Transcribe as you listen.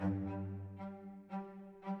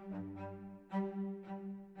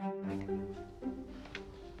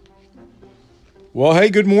Well, hey,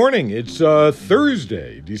 good morning. It's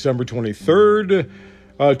Thursday, December 23rd,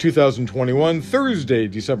 2021. Thursday,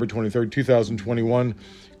 December 23rd, 2021.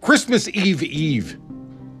 Christmas Eve.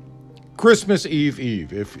 Christmas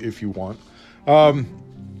Eve, if you want.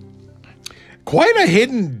 Quite a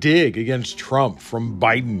hidden dig against Trump from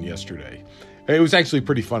Biden yesterday. It was actually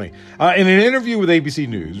pretty funny. In an interview with ABC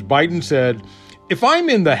News, Biden said, if I'm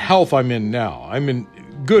in the health I'm in now, I'm in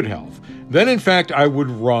good health, then in fact I would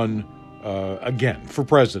run again for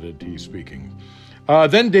president, he's speaking.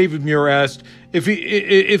 Then David Muir asked if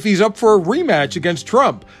he's up for a rematch against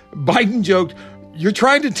Trump. Biden joked, "You're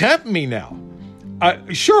trying to tempt me now."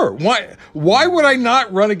 Sure. Why would I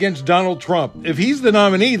not run against Donald Trump? If he's the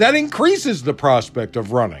nominee, that increases the prospect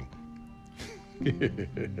of running.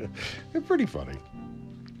 They're pretty funny.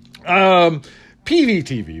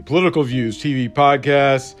 PVTV, Political Views TV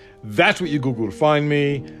Podcast. That's what you Google to find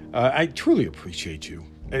me. I truly appreciate you.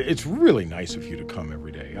 It's really nice of you to come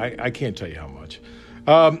every day. I can't tell you how much.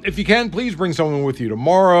 If you can, please bring someone with you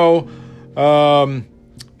tomorrow. And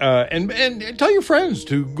tell your friends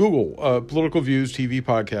to Google Political Views TV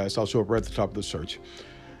Podcast. I'll show up right at the top of the search.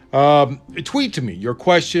 Tweet to me your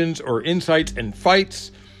questions or insights and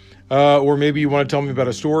fights. Or maybe you want to tell me about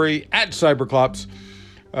a story at Cyberclops.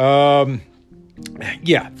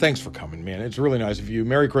 Yeah, thanks for coming, man. It's really nice of you.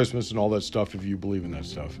 Merry Christmas and all that stuff if you believe in that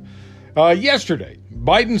stuff. Yesterday,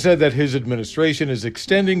 Biden said that his administration is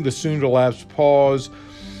extending the soon-to-lapse pause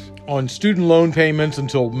on student loan payments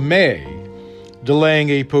until May, delaying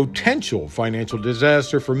a potential financial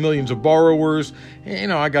disaster for millions of borrowers. You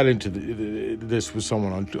know, I got into this with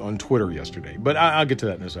someone on Twitter yesterday, but I'll get to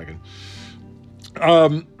that in a second.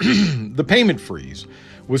 The payment freeze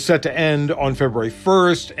was set to end on February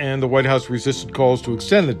 1st, and the White House resisted calls to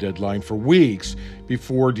extend the deadline for weeks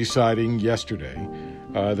before deciding yesterday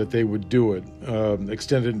that they would do it,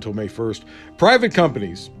 extend it until May 1st. Private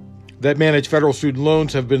companies that manage federal student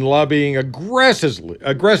loans have been lobbying aggressively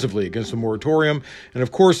against the moratorium, and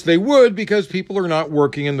of course they would, because people are not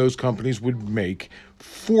working and those companies would make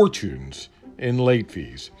fortunes in late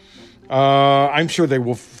fees. I'm sure they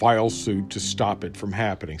will file suit to stop it from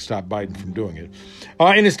happening, stop Biden from doing it.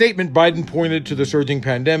 In a statement, Biden pointed to the surging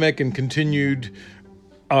pandemic and continued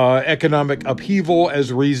economic upheaval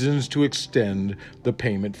as reasons to extend the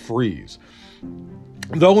payment freeze.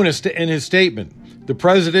 Though in his statement, the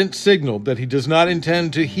president signaled that he does not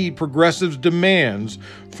intend to heed progressives' demands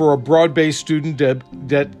for a broad-based student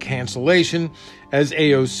debt cancellation, as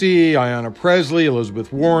AOC, Ayanna Pressley,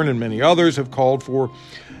 Elizabeth Warren, and many others have called for.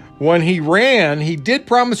 When he ran, he did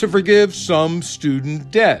promise to forgive some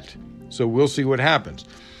student debt. So we'll see what happens.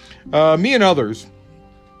 Me and others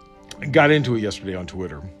got into it yesterday on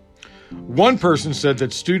Twitter. One person said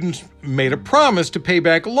that students made a promise to pay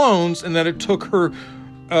back loans and that it took her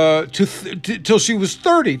till she was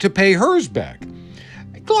 30 to pay hers back.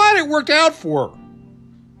 Glad it worked out for her.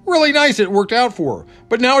 Really nice it worked out for her.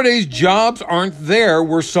 But nowadays, jobs aren't there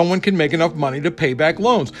where someone can make enough money to pay back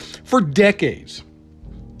loans. For decades,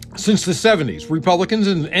 since the 70s, Republicans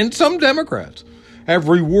and some Democrats have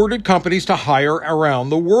rewarded companies to hire around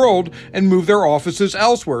the world and move their offices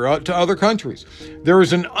elsewhere to other countries. There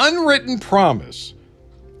is an unwritten promise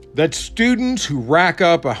that students who rack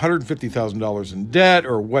up $150,000 in debt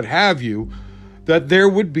or what have you, that there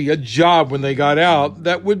would be a job when they got out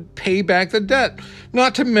that would pay back the debt.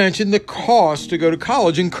 Not to mention the cost to go to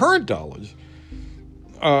college in current dollars.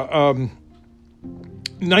 In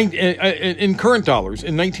current dollars,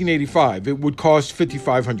 in 1985, it would cost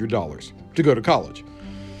 $5,500 to go to college.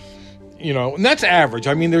 You know, and that's average.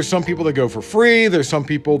 I mean, there's some people that go for free. There's some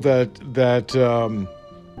people that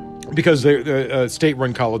because they're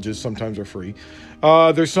state-run colleges sometimes are free.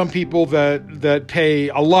 There's some people that pay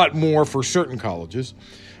a lot more for certain colleges,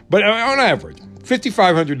 but on average,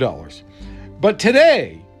 $5,500. But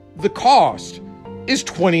today, the cost is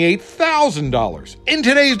 $28,000 in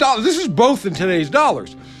today's dollars. This is both in today's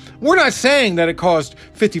dollars. We're not saying that it cost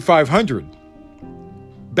 $5,500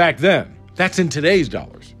 back then. That's in today's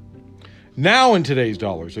dollars. Now in today's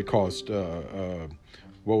dollars, it cost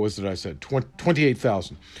what was it I said?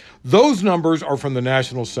 $28,000. Those numbers are from the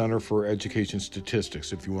National Center for Education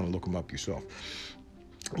Statistics, if you want to look them up yourself.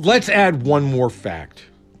 Let's add one more fact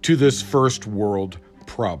to this first world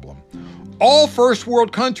problem. All first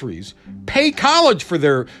world countries pay college for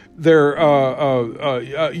their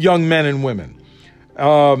young men and women,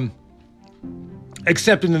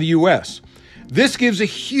 except in the U.S. This gives a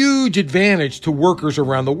huge advantage to workers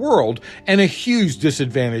around the world and a huge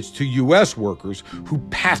disadvantage to U.S. workers who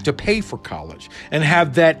have to pay for college and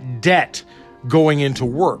have that debt going into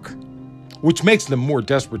work, which makes them more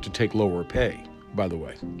desperate to take lower pay, by the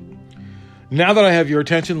way. Now that I have your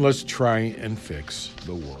attention, let's try and fix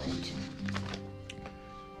the world.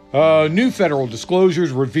 New federal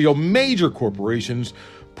disclosures reveal major corporations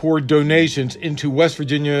poured donations into West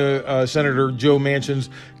Virginia Senator Joe Manchin's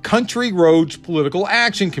Country Roads Political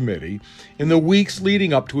Action Committee in the weeks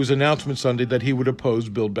leading up to his announcement Sunday that he would oppose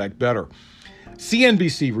Build Back Better.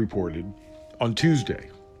 CNBC reported on Tuesday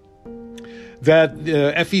that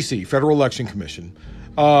the FEC, Federal Election Commission,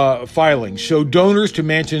 filings show donors to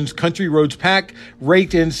Manchin's Country Roads PAC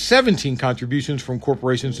raked in 17 contributions from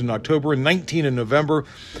corporations in October and 19 in November.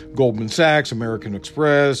 Goldman Sachs, American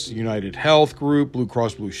Express, United Health Group, Blue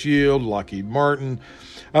Cross Blue Shield, Lockheed Martin.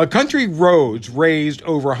 Country Roads raised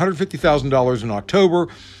over $150,000 in October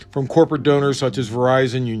from corporate donors such as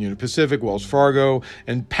Verizon, Union Pacific, Wells Fargo,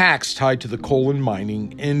 and PACs tied to the coal and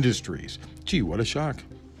mining industries. Gee, what a shock.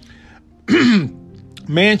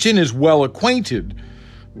 Manchin is well acquainted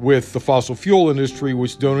with the fossil fuel industry,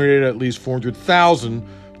 which donated at least $400,000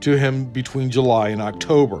 to him between July and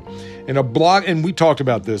October. In a blog, and we talked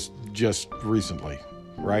about this just recently,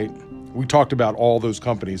 right? We talked about all those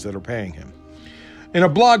companies that are paying him. In a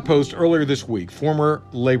blog post earlier this week, former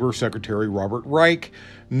Labor Secretary Robert Reich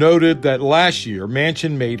noted that last year,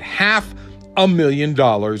 Manchin made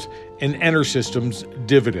 $500,000 in EnerSystems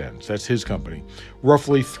dividends. That's his company.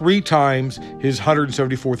 Roughly 3 times his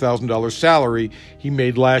 $174,000 salary he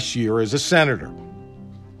made last year as a senator.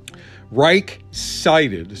 Reich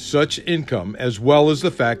cited such income as well as the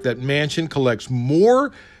fact that Manchin collects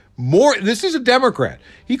more, this is a Democrat,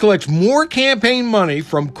 he collects more campaign money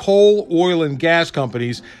from coal, oil, and gas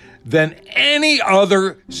companies than any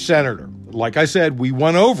other senator. Like I said, we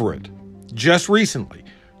went over it just recently.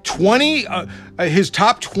 His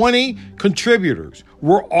top 20 contributors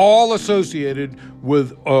were all associated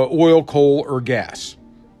with oil, coal, or gas.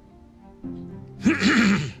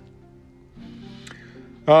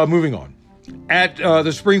 Moving on. At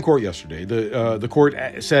the Supreme Court yesterday, the court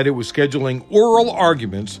said it was scheduling oral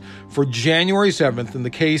arguments for January 7th in the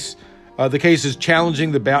case. The case is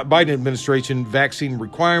challenging the Biden administration vaccine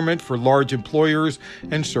requirement for large employers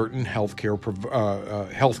and certain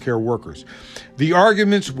healthcare workers. The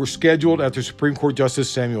arguments were scheduled after Supreme Court Justice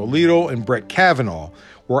Samuel Alito and Brett Kavanaugh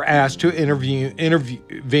were asked to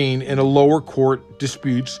intervene in a lower court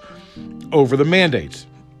disputes over the mandates.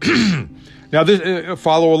 Now, this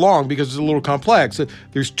follow along because it's a little complex.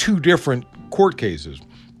 There's 2 different court cases.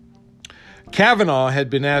 Kavanaugh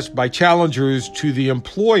had been asked by challengers to the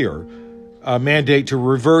employer mandate to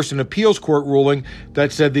reverse an appeals court ruling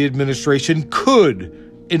that said the administration could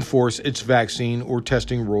enforce its vaccine or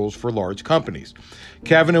testing rules for large companies.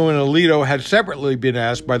 Kavanaugh and Alito had separately been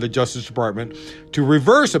asked by the Justice Department to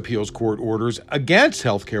reverse appeals court orders against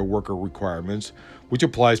healthcare worker requirements, which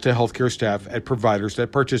applies to healthcare staff at providers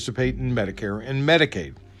that participate in Medicare and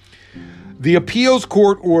Medicaid. The appeals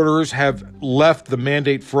court orders have left the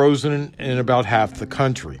mandate frozen in about half the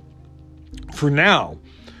country. For now,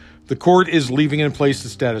 the court is leaving in place the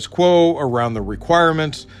status quo around the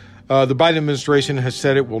requirements. The Biden administration has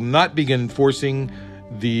said it will not begin enforcing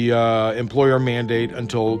the employer mandate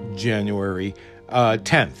until January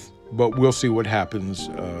 10th. But we'll see what happens.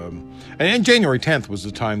 And January 10th was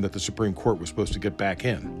the time that the Supreme Court was supposed to get back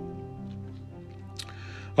in.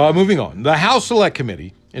 Moving on. The House Select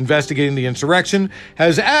Committee investigating the insurrection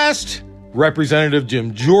has asked Representative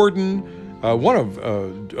Jim Jordan, one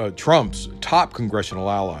of Trump's top congressional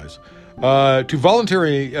allies, to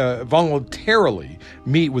voluntarily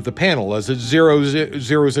meet with the panel as it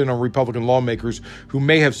zeroes in on Republican lawmakers who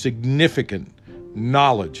may have significant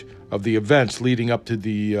knowledge of the events leading up to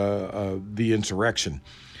the insurrection.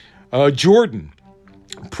 Jordan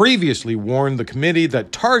previously warned the committee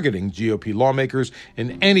that targeting GOP lawmakers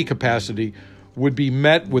in any capacity would be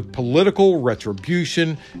met with political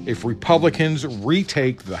retribution if Republicans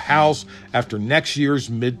retake the House after next year's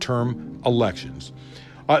midterm elections.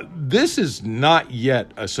 This is not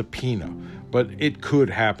yet a subpoena, but it could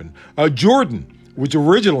happen. Jordan was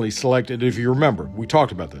originally selected, if you remember, we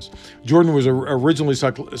talked about this. Jordan was originally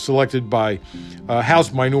selected by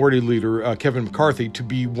House Minority Leader Kevin McCarthy to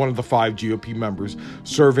be one of the 5 GOP members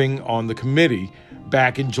serving on the committee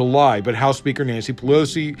back in July, but House Speaker Nancy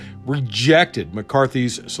Pelosi rejected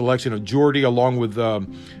McCarthy's selection of Jordan along with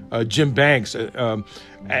Jim Banks.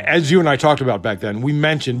 As you and I talked about back then, we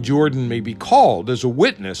mentioned Jordan may be called as a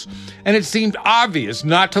witness, and it seemed obvious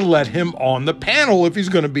not to let him on the panel if he's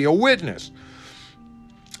going to be a witness.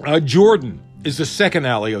 Jordan is the second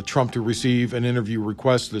ally of Trump to receive an interview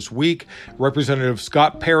request this week. Representative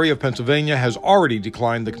Scott Perry of Pennsylvania has already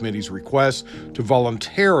declined the committee's request to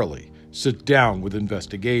voluntarily sit down with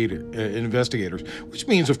investigators, which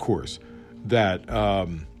means, of course, that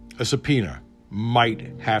a subpoena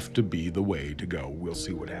might have to be the way to go. We'll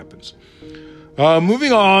see what happens.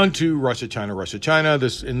 Moving on to Russia, China.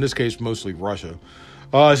 In this case, mostly Russia.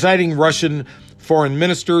 Citing Russian Foreign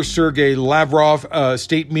Minister Sergei Lavrov,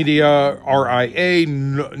 state media RIA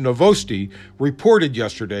Novosti reported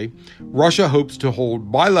yesterday, Russia hopes to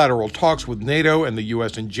hold bilateral talks with NATO and the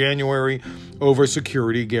U.S. in January over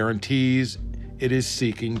security guarantees it is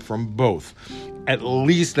seeking from both. At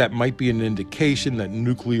least that might be an indication that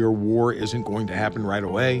nuclear war isn't going to happen right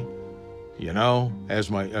away. You know,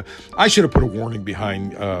 I should have put a warning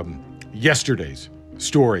behind yesterday's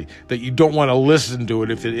story that you don't want to listen to it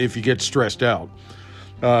if you get stressed out,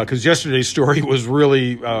 because yesterday's story was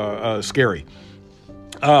really scary.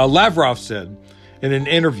 Lavrov said in an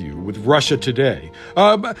interview with Russia Today,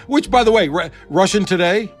 which, by the way, Russian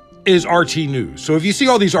Today is RT News. So if you see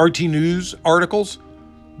all these RT News articles,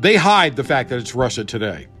 they hide the fact that it's Russia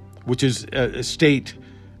Today, which is a state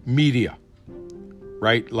media,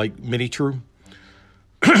 right? Like Mini-True.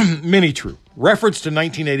 Mini-True. Reference to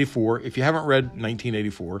 1984. If you haven't read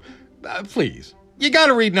 1984, please, you got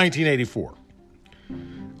to read 1984.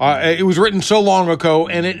 It was written so long ago,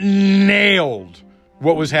 and it nailed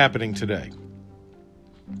what was happening today.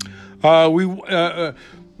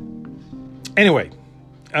 Anyway,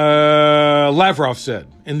 Lavrov said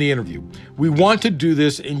in the interview, we want to do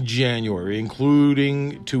this in January,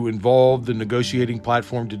 including to involve the negotiating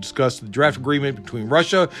platform to discuss the draft agreement between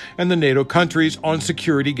Russia and the NATO countries on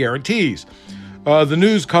security guarantees. The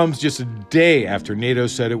news comes just a day after NATO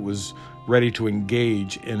said it was ready to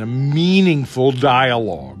engage in a meaningful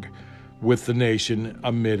dialogue with the nation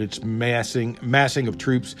amid its massing of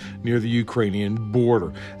troops near the Ukrainian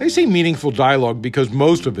border. They say meaningful dialogue because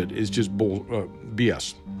most of it is just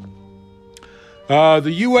BS.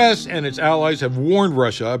 The U.S. and its allies have warned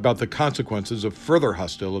Russia about the consequences of further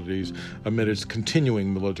hostilities amid its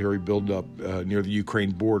continuing military buildup near the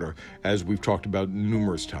Ukraine border, as we've talked about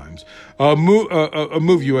numerous times. A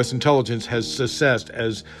move U.S. intelligence has assessed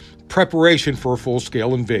as preparation for a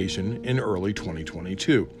full-scale invasion in early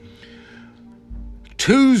 2022.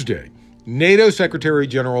 Tuesday, NATO Secretary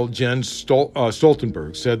General Jens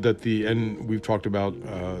Stoltenberg said that and we've talked about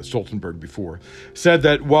Stoltenberg before, said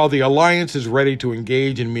that while the alliance is ready to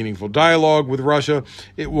engage in meaningful dialogue with Russia,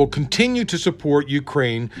 it will continue to support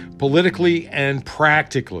Ukraine politically and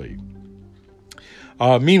practically.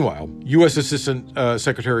 Meanwhile, U.S. Assistant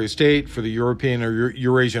Secretary of State for the European or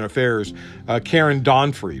Eurasian Affairs, Karen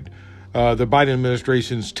Donfried, the Biden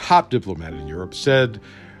administration's top diplomat in Europe, said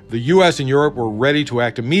the U.S. and Europe were ready to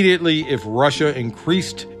act immediately if Russia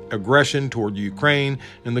increased aggression toward Ukraine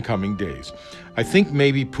in the coming days. I think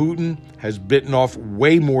maybe Putin has bitten off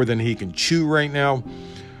way more than he can chew right now.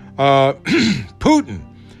 Putin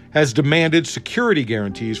has demanded security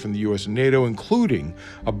guarantees from the U.S. and NATO, including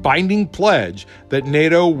a binding pledge that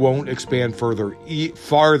NATO won't expand farther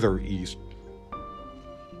east.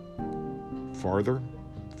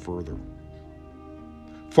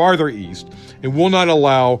 Farther east, and will not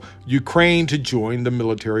allow Ukraine to join the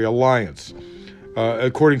military alliance,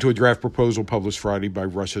 according to a draft proposal published Friday by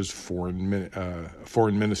Russia's foreign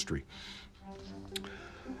ministry.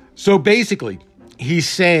 So basically, he's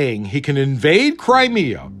saying he can invade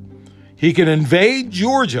Crimea, he can invade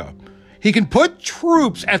Georgia, he can put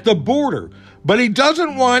troops at the border, but he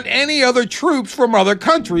doesn't want any other troops from other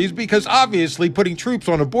countries because obviously putting troops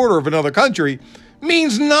on a border of another country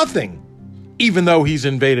means nothing, even though he's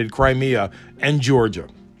invaded Crimea and Georgia.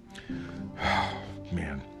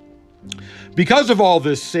 Man. Because of all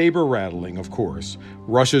this saber rattling, of course,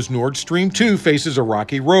 Russia's Nord Stream 2 faces a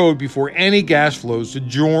rocky road before any gas flows to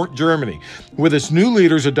Germany, with its new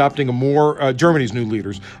leaders Germany's new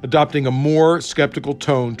leaders adopting a more skeptical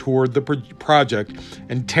tone toward the project,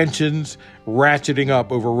 and tensions ratcheting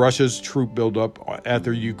up over Russia's troop buildup at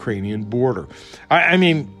their Ukrainian border. I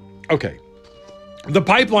mean, okay. The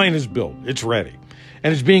pipeline is built, it's ready,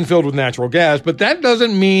 and it's being filled with natural gas, but that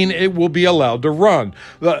doesn't mean it will be allowed to run.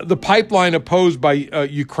 The pipeline opposed by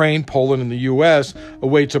Ukraine, Poland, and the U.S.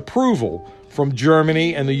 awaits approval from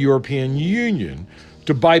Germany and the European Union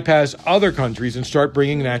to bypass other countries and start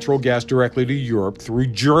bringing natural gas directly to Europe through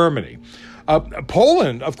Germany.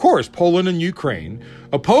 Poland and Ukraine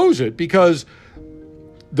oppose it because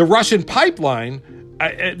the Russian pipeline,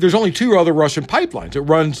 there's only two other Russian pipelines. It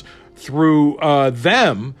runs through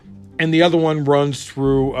them, and the other one runs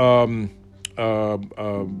through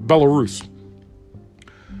Belarus.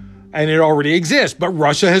 And it already exists, but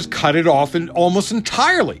Russia has cut it off almost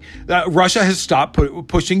entirely. Russia has stopped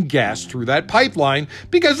pushing gas through that pipeline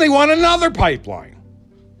because they want another pipeline.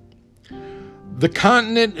 The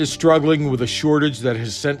continent is struggling with a shortage that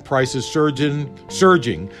has sent prices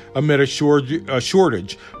surging amid a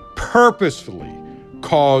shortage purposefully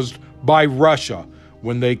caused by Russia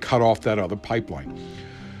when they cut off that other pipeline.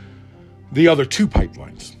 The other two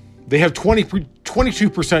pipelines. They have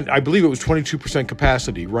 22%, I believe it was 22%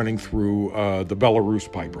 capacity running through the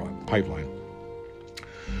Belarus pipeline.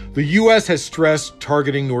 The U.S. has stressed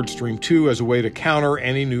targeting Nord Stream 2 as a way to counter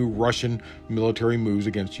any new Russian military moves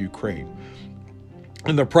against Ukraine.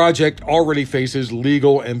 And the project already faces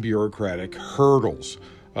legal and bureaucratic hurdles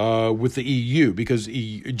with the EU because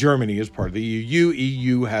Germany is part of the EU.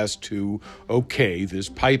 EU has to okay this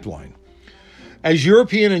pipeline. As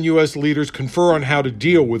European and U.S. leaders confer on how to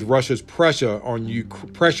deal with Russia's pressure on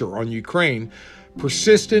Ukraine,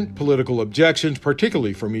 persistent political objections,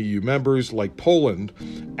 particularly from EU members like Poland,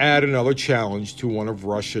 add another challenge to one of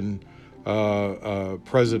Russian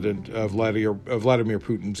President Vladimir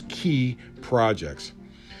Putin's key projects.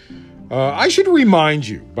 I should remind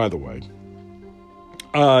you, by the way,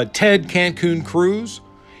 Ted Cancun Cruz,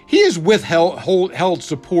 he has withheld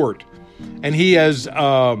support, and he has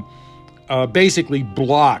basically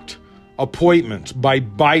blocked appointments by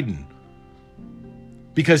Biden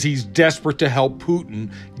because he's desperate to help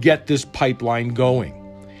Putin get this pipeline going.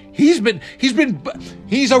 He's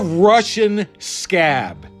a Russian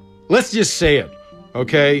scab. Let's just say it,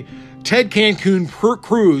 okay? Ted Cancun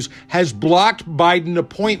Cruz has blocked Biden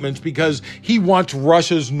appointments because he wants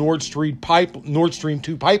Russia's Nord Stream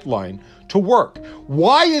 2 pipeline to work.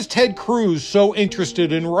 Why is Ted Cruz so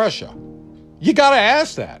interested in Russia? You got to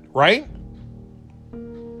ask that, right?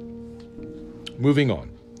 Moving on.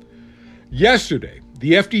 Yesterday,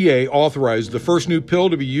 the FDA authorized the first new pill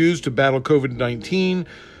to be used to battle COVID-19,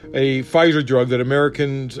 a Pfizer drug that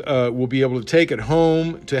Americans will be able to take at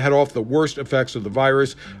home to head off the worst effects of the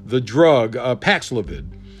virus. The drug, Paxlovid,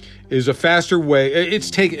 is a faster way.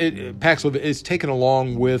 Paxlovid is taken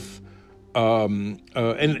along with an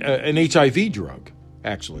HIV drug,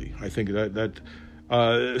 actually. I think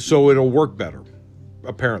so it'll work better,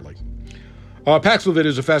 apparently. Paxlovid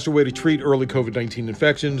is a faster way to treat early COVID-19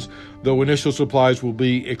 infections, though initial supplies will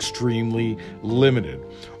be extremely limited.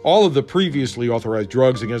 All of the previously authorized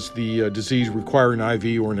drugs against the disease require an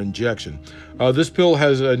IV or an injection. This pill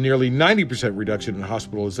has a nearly 90% reduction in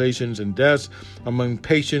hospitalizations and deaths among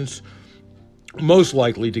patients most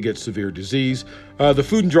likely to get severe disease. The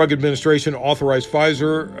Food and Drug Administration authorized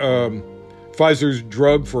Pfizer's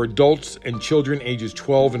drug for adults and children ages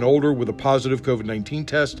 12 and older with a positive COVID-19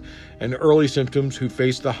 test and early symptoms who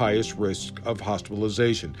face the highest risk of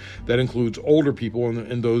hospitalization. That includes older people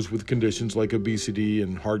and those with conditions like obesity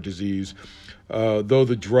and heart disease, though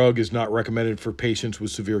the drug is not recommended for patients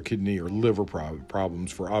with severe kidney or liver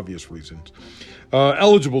problems for obvious reasons.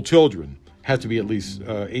 Eligible children have to be at least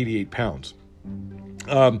 88 pounds.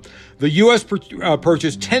 The U.S.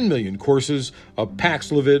 purchased 10 million courses of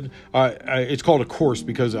Paxlovid. It's called a course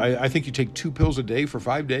because I think you take 2 pills a day for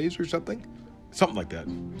 5 days or something like that.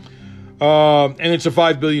 And it's a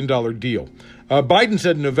 $5 billion deal. Biden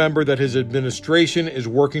said in November that his administration is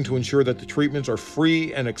working to ensure that the treatments are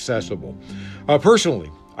free and accessible. Personally,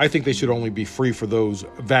 I think they should only be free for those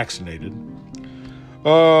vaccinated.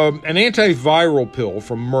 An antiviral pill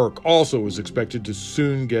from Merck also is expected to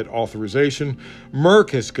soon get authorization. Merck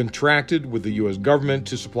has contracted with the U.S. government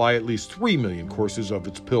to supply at least 3 million courses of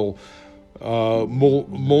its pill,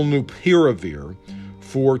 Molnupiravir,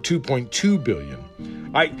 for $2.2 billion.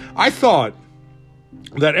 I thought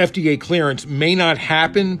that FDA clearance may not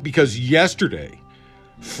happen because yesterday,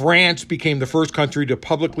 France became the first country to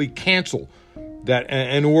publicly cancel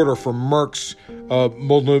an order for Merck's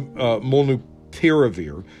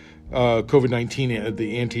Molnupiravir, COVID-19,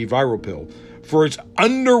 the antiviral pill, for its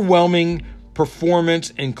underwhelming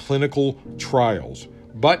performance in clinical trials.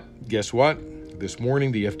 But guess what? This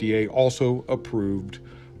morning, the FDA also approved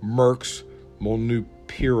Merck's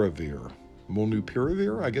Molnupiravir.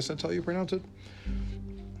 Molnupiravir? I guess that's how you pronounce it.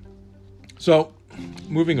 So,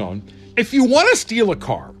 moving on. If you want to steal a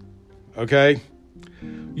car, okay,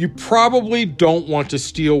 you probably don't want to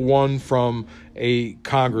steal one from a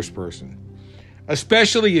congressperson,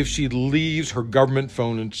 especially if she leaves her government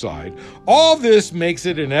phone inside. All this makes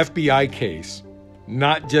it an FBI case,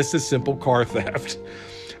 not just a simple car theft.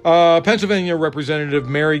 Pennsylvania Representative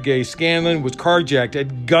Mary Gay Scanlon was carjacked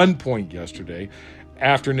at gunpoint yesterday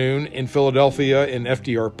afternoon in Philadelphia in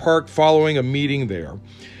FDR Park following a meeting there.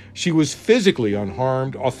 She was physically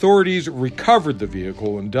unharmed. Authorities recovered the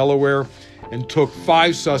vehicle in Delaware and took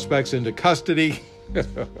 5 suspects into custody.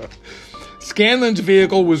 Scanlon's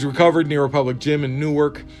vehicle was recovered near a public gym in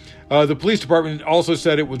Newark. The police department also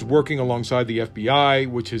said it was working alongside the FBI,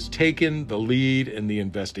 which has taken the lead in the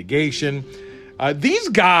investigation. These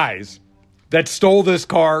guys that stole this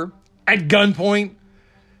car at gunpoint,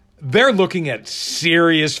 they're looking at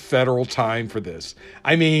serious federal time for this.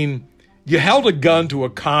 I mean, you held a gun to a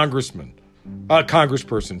congressperson,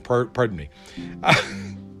 pardon me.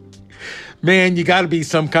 Man, you got to be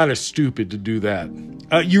some kind of stupid to do that.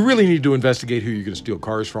 You really need to investigate who you're going to steal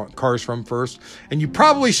cars from first. And you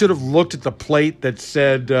probably should have looked at the plate that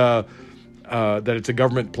said that it's a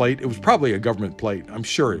government plate. It was probably a government plate. I'm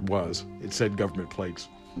sure it was. It said government plates.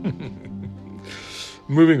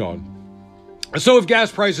 Moving on. So if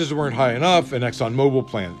gas prices weren't high enough, an ExxonMobil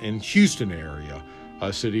plant in Houston area,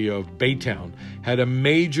 a city of Baytown, had a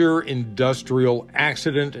major industrial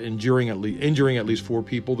accident, injuring at least 4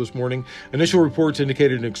 people this morning. Initial reports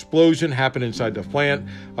indicated an explosion happened inside the plant.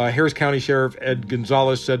 Harris County Sheriff Ed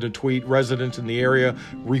Gonzalez said in a tweet, residents in the area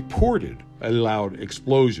reported a loud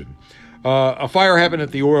explosion. A fire happened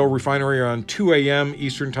at the oil refinery around 2 a.m.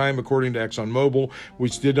 Eastern Time, according to ExxonMobil,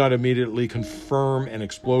 which did not immediately confirm an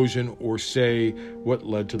explosion or say what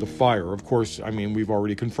led to the fire. Of course, I mean, we've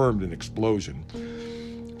already confirmed an explosion.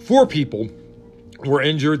 4 people were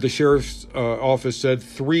injured, the sheriff's office said,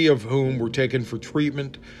 3 of whom were taken for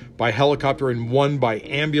treatment by helicopter and 1 by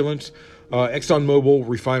ambulance. ExxonMobil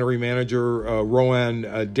refinery manager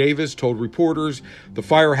Rowan Davis told reporters the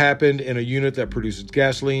fire happened in a unit that produces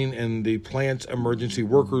gasoline, and the plant's emergency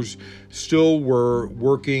workers still were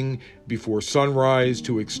working before sunrise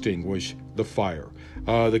to extinguish the fire.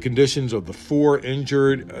 The conditions of the 4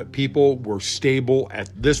 injured people were stable at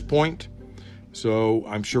this point, so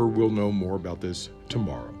I'm sure we'll know more about this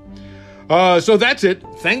tomorrow. So that's it.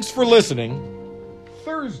 Thanks for listening.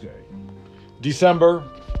 Thursday, December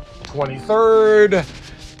 23rd,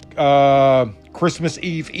 Christmas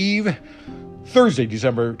Eve, Thursday,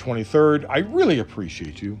 December 23rd. I really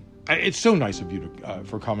appreciate you. It's so nice of you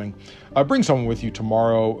for coming. Bring someone with you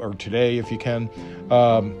tomorrow or today if you can.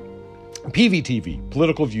 PVTV,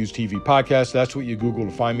 Political Views TV Podcast. That's what you Google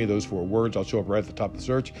to find me, those 4 words. I'll show up right at the top of the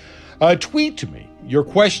search. Tweet to me your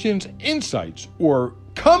questions, insights, or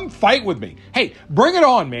come fight with me. Hey, bring it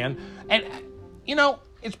on, man. And, you know,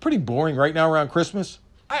 it's pretty boring right now around Christmas.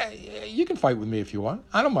 You can fight with me if you want.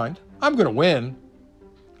 I don't mind. I'm going to win.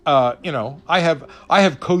 I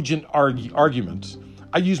have cogent arguments.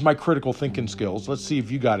 I use my critical thinking skills. Let's see if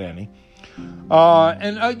you got any.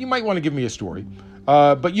 And you might want to give me a story.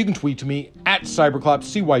 But you can tweet to me at Cyberclops,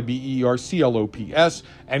 CYBERCLOPS.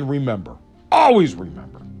 And remember, always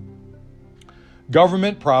remember,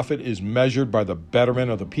 government profit is measured by the betterment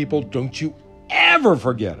of the people. Don't you ever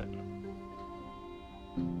forget it.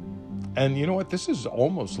 And you know what? This is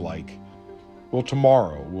almost like,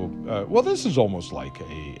 tomorrow, this is almost like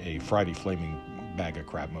a Friday Flaming Bag of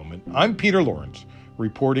Crap moment. I'm Peter Lawrence,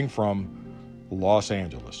 reporting from Los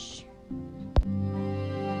Angeles.